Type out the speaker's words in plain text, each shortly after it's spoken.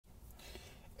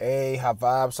Hey, high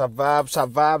vibes, high vibes, high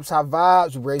vibes, high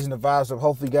vibes. We're raising the vibes up.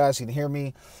 Hopefully, you guys can hear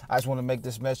me. I just want to make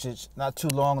this message not too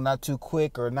long, not too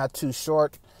quick, or not too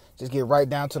short. Just get right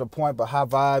down to the point. But high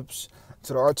vibes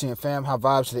to the RTM fam, high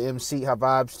vibes to the MC, high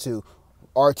vibes to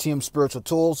RTM Spiritual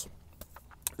Tools.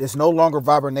 It's no longer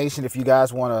Vibration if you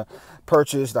guys want to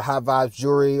purchase the high vibes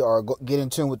jewelry or get in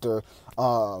tune with the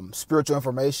spiritual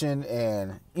information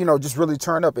and, just really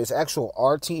turn up. It's actual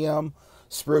RTM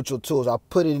Spiritual Tools. I'll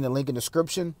put it in the link in the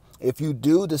description. If you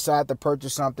do decide to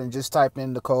purchase something, just type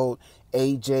in the code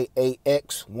AJAX10,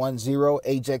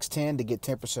 AJAX10 to get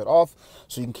 10% off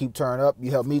so you can keep turning up.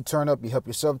 You help me turn up, you help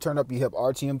yourself turn up, you help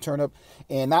RTM turn up.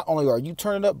 And not only are you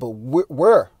turning up, but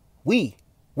we're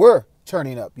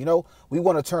turning up. We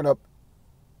want to turn up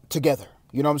together.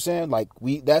 You know what I'm saying? Like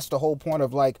that's the whole point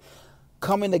of like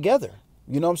coming together.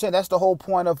 You know what I'm saying? That's the whole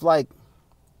point of like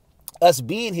us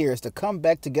being here, is to come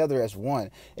back together as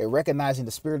one and recognizing the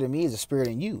spirit in me is the spirit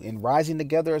in you and rising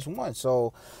together as one.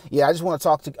 So yeah, I just want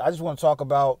to talk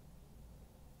about,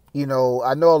 I know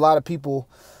a lot of people,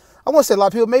 I won't say a lot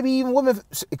of people, maybe even women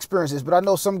experience this, but I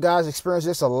know some guys experience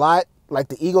this a lot. Like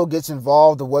the ego gets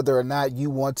involved in whether or not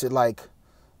you want to like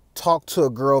talk to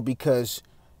a girl because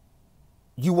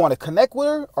you want to connect with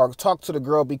her, or talk to the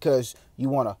girl because you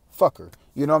want to fuck her.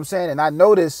 You know what I'm saying? And I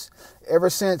noticed ever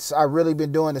since I really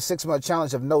been doing the 6-month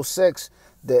challenge of no sex,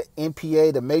 the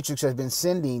NPA, the Matrix has been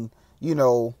sending,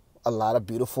 a lot of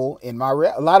beautiful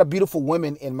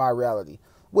women in my reality,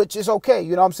 which is okay.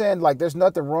 You know what I'm saying? Like there's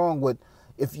nothing wrong with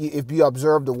if you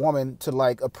observe the woman to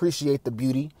like appreciate the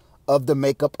beauty of the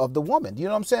makeup of the woman. You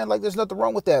know what I'm saying? Like there's nothing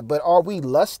wrong with that. But are we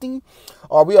lusting?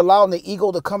 Are we allowing the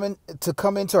ego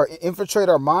to infiltrate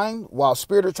our mind while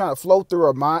spirit are trying to flow through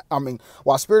our mind?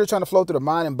 While spirit are trying to flow through the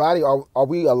mind and body, are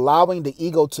we allowing the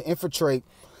ego to infiltrate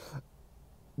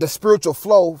the spiritual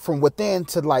flow from within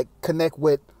to like connect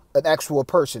with an actual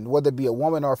person, whether it be a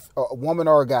woman or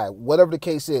a guy, whatever the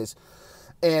case is?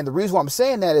 And the reason why I'm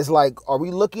saying that is like, are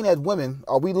we looking at women?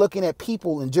 Are we looking at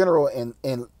people in general and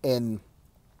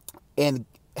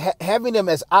having them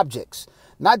as objects,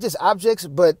 not just objects,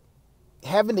 but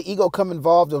having the ego come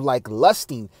involved of like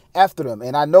lusting after them?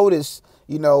 And I noticed,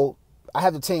 I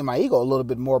have to tame my ego a little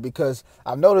bit more because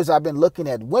I've noticed I've been looking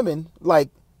at women, like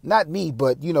not me,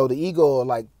 but the ego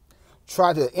like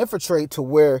try to infiltrate to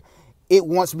where it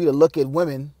wants me to look at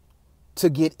women to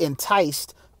get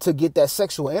enticed, to get that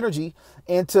sexual energy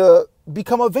and to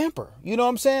become a vampire. You know what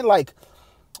I'm saying? Like,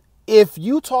 if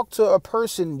you talk to a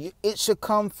person, it should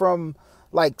come from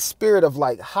like spirit of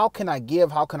like, how can I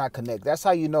give? How can I connect? That's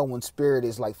how you know when spirit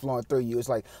is like flowing through you. It's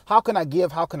like, how can I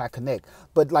give? How can I connect?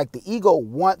 But like the ego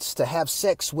wants to have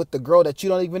sex with the girl that you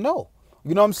don't even know.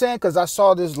 You know what I'm saying? Because I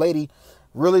saw this lady,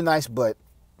 really nice butt.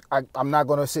 I'm not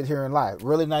going to sit here and lie.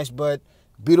 Really nice butt,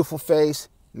 beautiful face,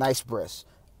 nice breasts.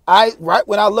 Right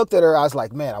when I looked at her, I was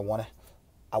like, man,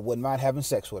 I wouldn't mind having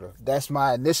sex with her. That's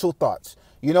my initial thoughts.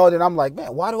 Then I'm like,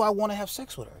 man, why do I want to have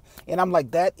sex with her? And I'm like,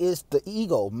 that is the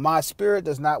ego. My spirit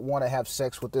does not want to have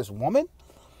sex with this woman.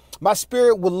 My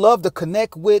spirit would love to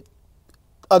connect with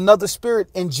another spirit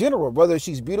in general, whether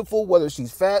she's beautiful, whether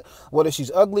she's fat, whether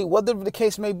she's ugly, whatever the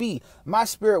case may be. My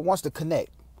spirit wants to connect.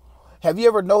 Have you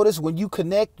ever noticed when you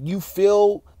connect, you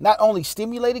feel not only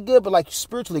stimulated good, but like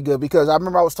spiritually good? Because I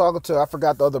remember I was talking to, I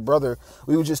forgot the other brother.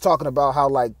 We were just talking about how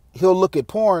like he'll look at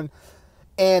porn.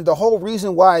 And the whole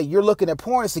reason why you're looking at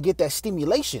porn is to get that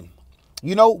stimulation.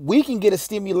 We can get a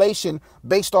stimulation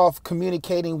based off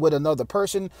communicating with another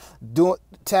person,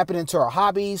 tapping into our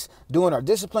hobbies, doing our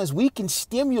disciplines. We can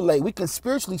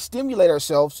spiritually stimulate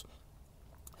ourselves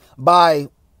by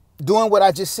doing what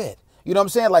I just said. You know what I'm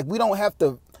saying? Like we don't have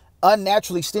to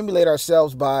unnaturally stimulate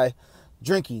ourselves by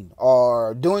drinking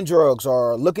or doing drugs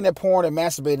or looking at porn and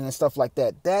masturbating and stuff like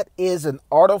that. That is an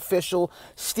artificial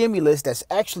stimulus that's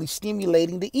actually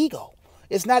stimulating the ego.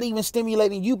 It's not even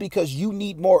stimulating you because you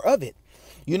need more of it.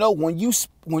 When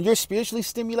you're spiritually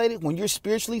stimulated, when you're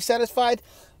spiritually satisfied,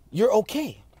 you're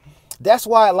okay. That's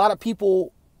why a lot of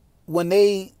people, when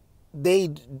they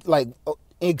like,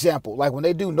 example, like when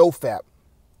they do NOFAP,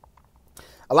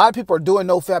 a lot of people are doing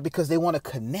NOFAP because they want to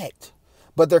connect.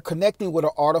 But they're connecting with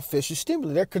an artificial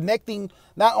stimulus. They're connecting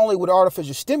not only with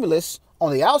artificial stimulus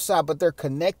on the outside, but they're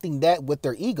connecting that with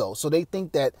their ego. So they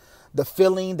think that the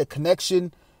feeling, the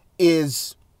connection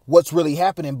is what's really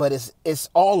happening, but it's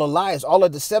all a lie. It's all a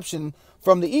deception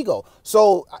from the ego.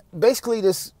 So basically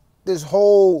this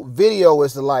whole video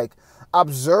is to like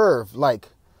observe, like,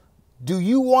 do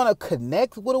you want to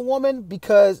connect with a woman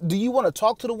do you want to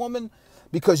talk to the woman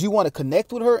because you want to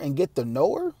connect with her and get to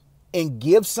know her and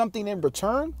give something in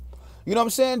return? You know what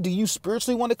I'm saying? Do you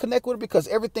spiritually want to connect with her? Because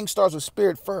everything starts with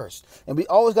spirit first. And we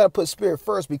always got to put spirit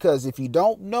first, because if you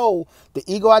don't know the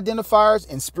ego identifiers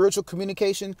and spiritual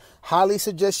communication, highly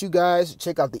suggest you guys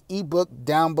check out the ebook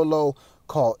down below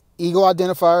called Ego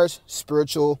Identifiers,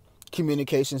 Spiritual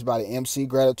Communications by the MC.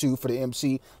 Gratitude for the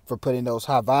MC for putting those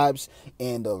high vibes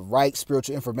and the right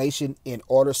spiritual information in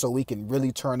order so we can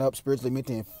really turn up spiritually,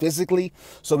 mentally, and physically,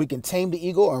 so we can tame the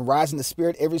ego and rise in the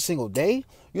spirit every single day.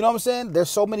 You know what I'm saying? There's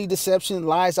so many deception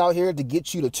lies out here to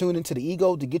get you to tune into the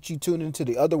ego, to get you tuned into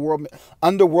the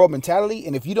underworld mentality.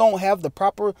 And if you don't have the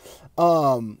proper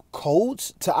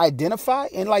codes to identify,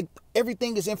 and like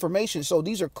everything is information, so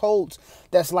these are codes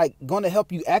that's like going to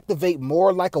help you activate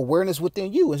more like awareness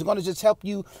within you. It's going to just help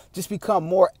you just become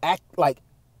more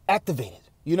activated.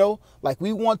 You know, like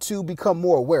we want to become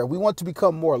more aware. We want to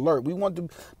become more alert. We want to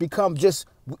become just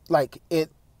like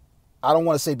it. I don't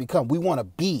want to say become. We want to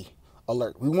be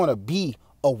alert. We want to be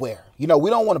aware. You know, we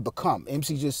don't want to become.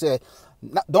 MC just said,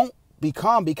 don't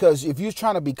become, because if you're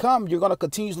trying to become, you're going to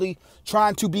continuously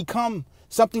trying to become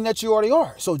something that you already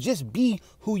are. So just be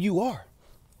who you are.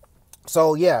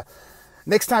 So yeah,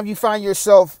 next time you find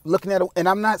yourself looking at and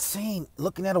I'm not saying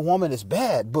looking at a woman is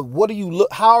bad, but what do you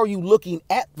look? How are you looking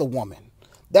at the woman?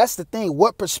 That's the thing.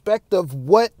 What perspective,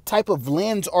 what type of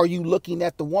lens are you looking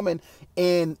at the woman?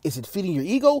 And is it feeding your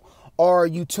ego? Or are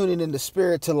you tuning in the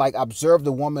spirit to like observe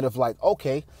the woman of like,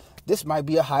 okay, this might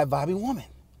be a high vibing woman.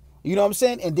 You know what I'm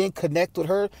saying? And then connect with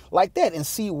her like that and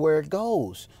see where it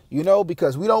goes, you know,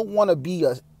 because we don't want to be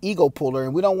a ego puller,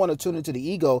 and we don't want to tune into the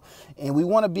ego, and we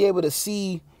want to be able to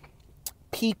see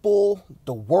people,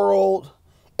 the world,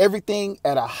 everything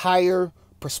at a higher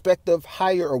perspective,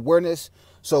 higher awareness,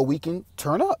 so we can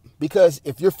turn up. Because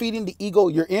if you're feeding the ego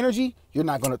your energy, you're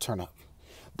not going to turn up.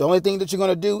 The only thing that you're going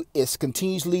to do is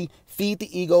continuously feed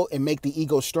the ego and make the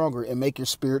ego stronger and make your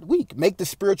spirit weak. Make the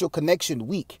spiritual connection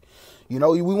weak. You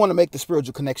know, we want to make the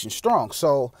spiritual connection strong.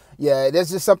 So, yeah,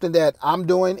 that's just something that I'm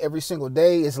doing every single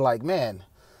day. Is like, man,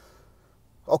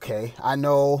 okay, I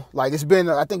know, like I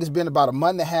think it's been about a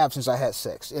month and a half since I had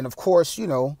sex. And of course, you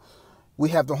know, we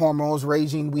have the hormones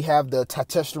raging. We have the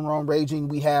testosterone raging.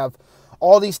 We have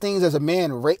all these things as a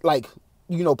man, like,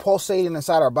 you know, pulsating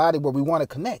inside our body where we want to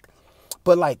connect.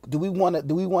 But like, do we want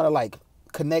to like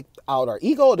connect out our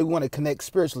ego, or do we want to connect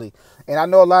spiritually? And I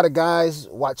know a lot of guys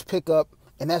watch pickup,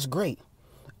 and that's great.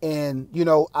 And, you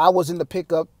know, I was in the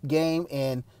pickup game,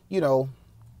 and, you know,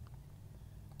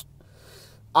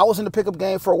 I was in the pickup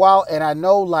game for a while, and I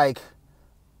know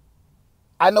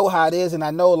how it is. And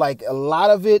I know like a lot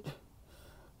of it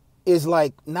is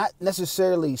like not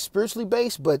necessarily spiritually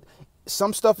based, but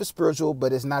some stuff is spiritual,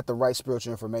 but it's not the right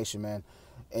spiritual information, man.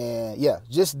 And yeah,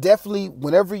 just definitely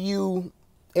whenever you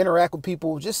interact with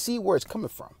people, just see where it's coming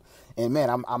from. And man,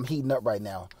 I'm heating up right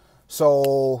now.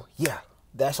 So yeah,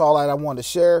 that's all I wanted to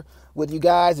share with you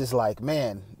guys. Is like,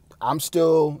 man, I'm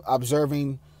still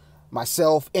observing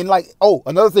myself. And like, oh,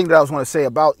 another thing that I was going to say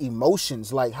about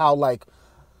emotions, like how like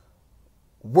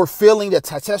we're feeling the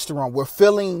testosterone, we're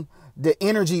feeling the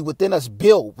energy within us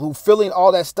build, we're feeling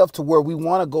all that stuff to where we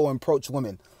want to go and approach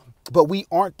women. But we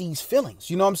aren't these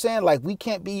feelings. You know what I'm saying? Like, we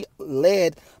can't be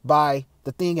led by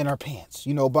the thing in our pants,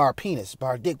 you know, by our penis, by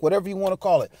our dick, whatever you want to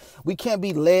call it. We can't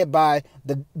be led by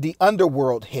the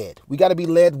underworld head. We got to be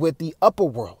led with the upper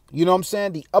world. You know what I'm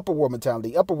saying? The upper world mentality,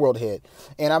 the upper world head.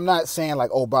 And I'm not saying like,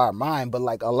 oh, by our mind, but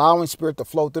like allowing spirit to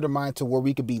flow through the mind to where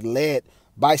we could be led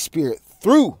by spirit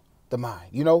through the mind.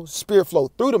 You know, spirit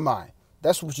flow through the mind.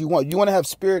 That's what you want. You want to have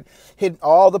spirit hitting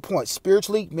all the points,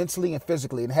 spiritually, mentally, and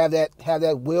physically, and have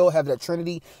that will, have that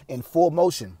trinity in full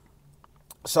motion.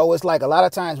 So it's like a lot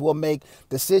of times we'll make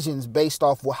decisions based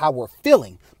off how we're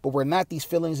feeling, but we're not these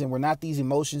feelings and we're not these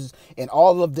emotions, and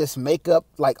all of this makeup,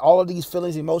 like all of these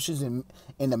feelings, emotions, and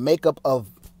the makeup of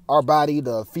our body,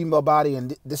 the female body,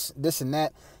 and this and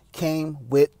that came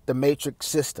with the matrix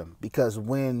system. Because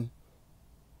when,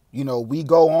 you know, we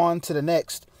go on to the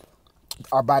next,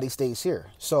 our body stays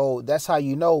here. So that's how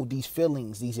you know these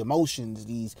feelings, these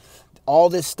emotions, all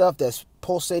this stuff that's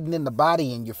pulsating in the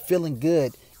body and you're feeling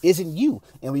good isn't you.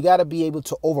 And we got to be able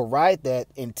to override that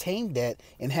and tame that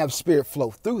and have spirit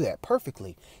flow through that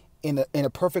perfectly in a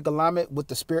perfect alignment with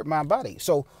the spirit, mind, body.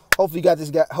 So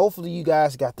hopefully you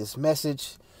guys got this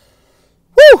message.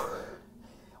 Woo!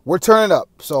 We're turning up.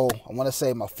 So I want to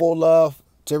say my full love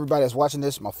to everybody that's watching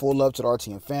this, my full love to the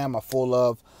RTM fam, my full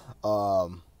love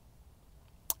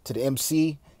to the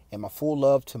MC, and my full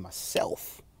love to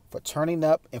myself for turning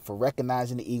up and for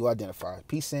recognizing the ego identifier.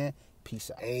 Peace in,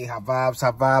 peace out. Hey, high vibes,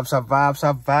 high vibes, high vibes,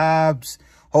 high vibes.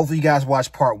 Hopefully you guys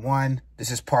watched part 1. This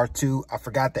is part 2. I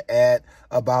forgot to add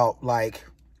about like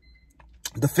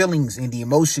the feelings and the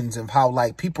emotions of how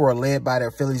like people are led by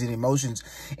their feelings and emotions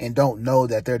and don't know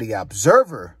that they're the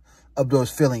observer of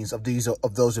those feelings, of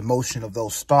those emotions, of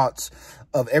those thoughts,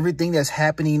 of everything that's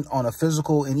happening on a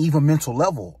physical and even mental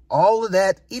level, all of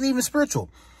that, and even spiritual.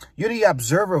 You're the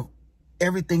observer of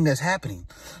everything that's happening.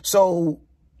 So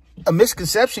a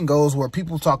misconception goes where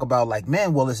people talk about like,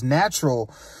 man, well, it's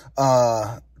natural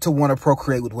to want to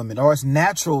procreate with women, or it's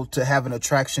natural to have an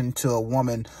attraction to a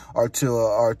woman or to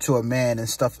a man and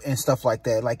stuff like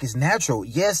that. Like, it's natural.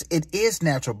 Yes, it is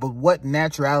natural, but what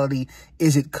naturality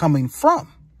is it coming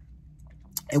from?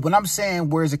 And when I'm saying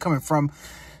where is it coming from,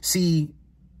 see,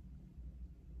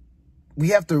 we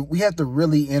have to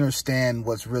really understand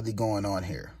what's really going on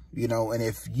here, you know. And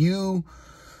if you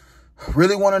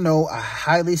really want to know, I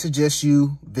highly suggest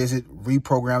you visit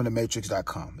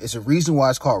reprogramthematrix.com. It's a reason why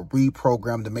it's called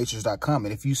reprogramthematrix.com.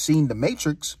 And if you've seen the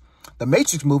Matrix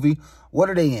movie, what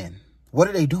are they in? What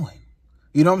are they doing?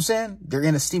 You know what I'm saying? They're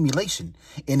in a simulation.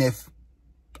 And if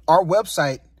our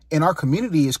website and our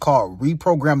community is called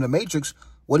Reprogram the Matrix,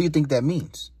 what do you think that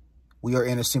means? We are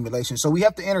in a simulation. So we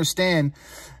have to understand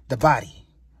the body,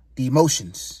 the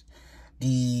emotions,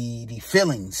 the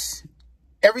feelings,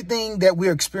 everything that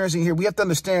we're experiencing here. We have to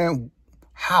understand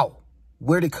how,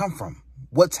 where did it come from?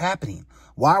 What's happening?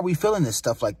 Why are we feeling this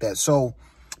stuff like that? So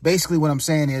basically what I'm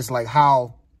saying is like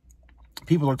how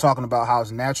people are talking about how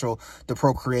it's natural to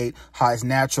procreate, how it's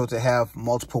natural to have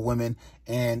multiple women,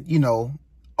 and, you know,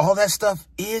 all that stuff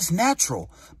is natural,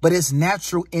 but it's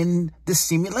natural in the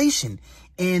simulation.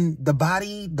 And the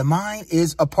body, the mind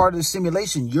is a part of the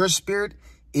simulation. Your spirit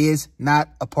is not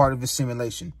a part of the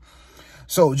simulation.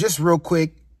 So just real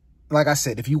quick, like I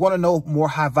said, if you want to know more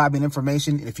high vibing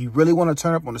information, if you really want to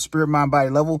turn up on the spirit, mind, body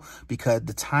level, because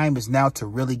the time is now to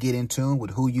really get in tune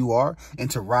with who you are and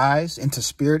to rise into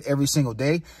spirit every single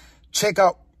day, check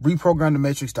out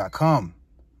reprogramthematrix.com.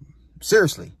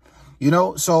 Seriously. You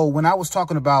know, so when I was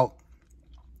talking about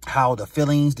how the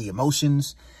feelings, the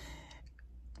emotions,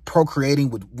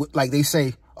 procreating would, like they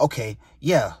say, okay,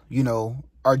 yeah, you know,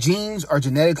 our genes are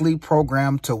genetically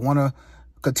programmed to want to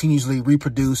continuously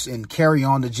reproduce and carry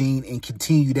on the gene and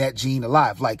continue that gene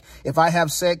alive. Like if I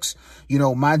have sex, you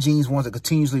know, my genes want to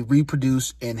continuously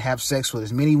reproduce and have sex with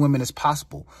as many women as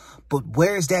possible. But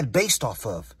where is that based off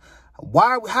of?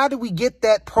 How do we get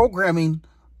that programming,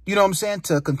 you know what I'm saying,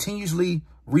 to continuously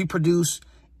reproduce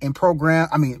and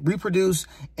reproduce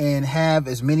and have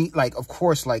as many, like, of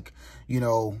course, like, you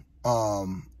know,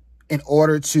 in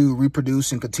order to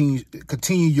reproduce and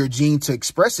continue your gene to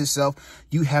express itself,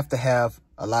 you have to have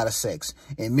a lot of sex.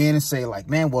 And men say like,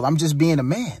 man, well, I'm just being a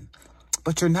man.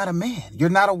 But you're not a man. You're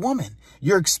not a woman.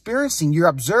 You're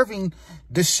observing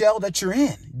the shell that you're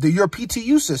in, your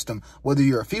PTU system, whether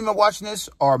you're a female watching this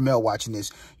or a male watching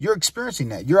this. You're experiencing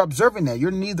that. You're observing that.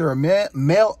 You're neither a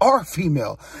male or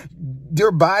female.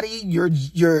 Your body, your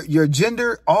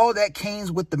gender, all that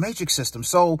came with the matrix system.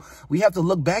 So we have to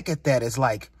look back at that as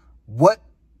like, what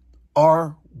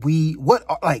are we,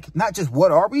 not just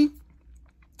what are we,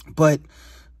 but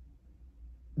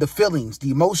the feelings, the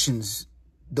emotions,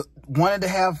 wanted to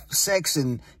have sex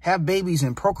and have babies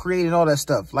and procreate and all that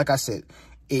stuff. Like I said,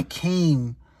 it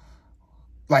came,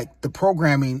 like the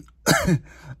programming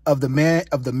of the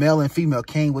male and female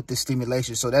came with this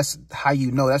stimulation. So that's how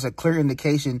you know, that's a clear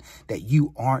indication that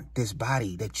you aren't this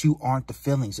body, that you aren't the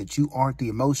feelings, that you aren't the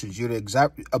emotions. You're the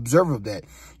exact observer of that.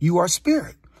 You are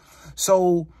spirit.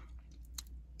 So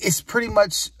it's pretty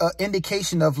much an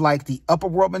indication of like the upper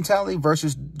world mentality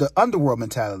versus the underworld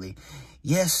mentality.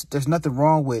 Yes, there's nothing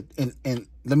wrong with, and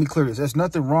let me clear this, there's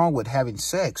nothing wrong with having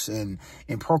sex and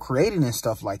procreating and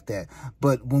stuff like that.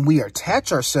 But when we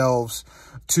attach ourselves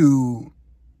to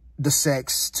the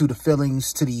sex, to the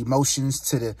feelings, to the emotions,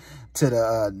 to the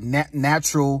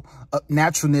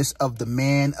naturalness of the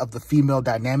man, of the female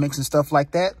dynamics and stuff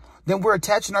like that, then we're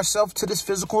attaching ourselves to this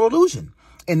physical illusion.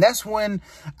 And that's when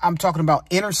I'm talking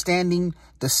about understanding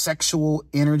the sexual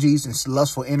energies and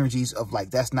lustful energies of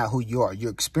like, that's not who you are.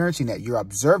 You're experiencing that. You're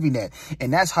observing that.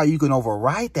 And that's how you can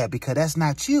override that, because that's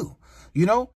not you, you know?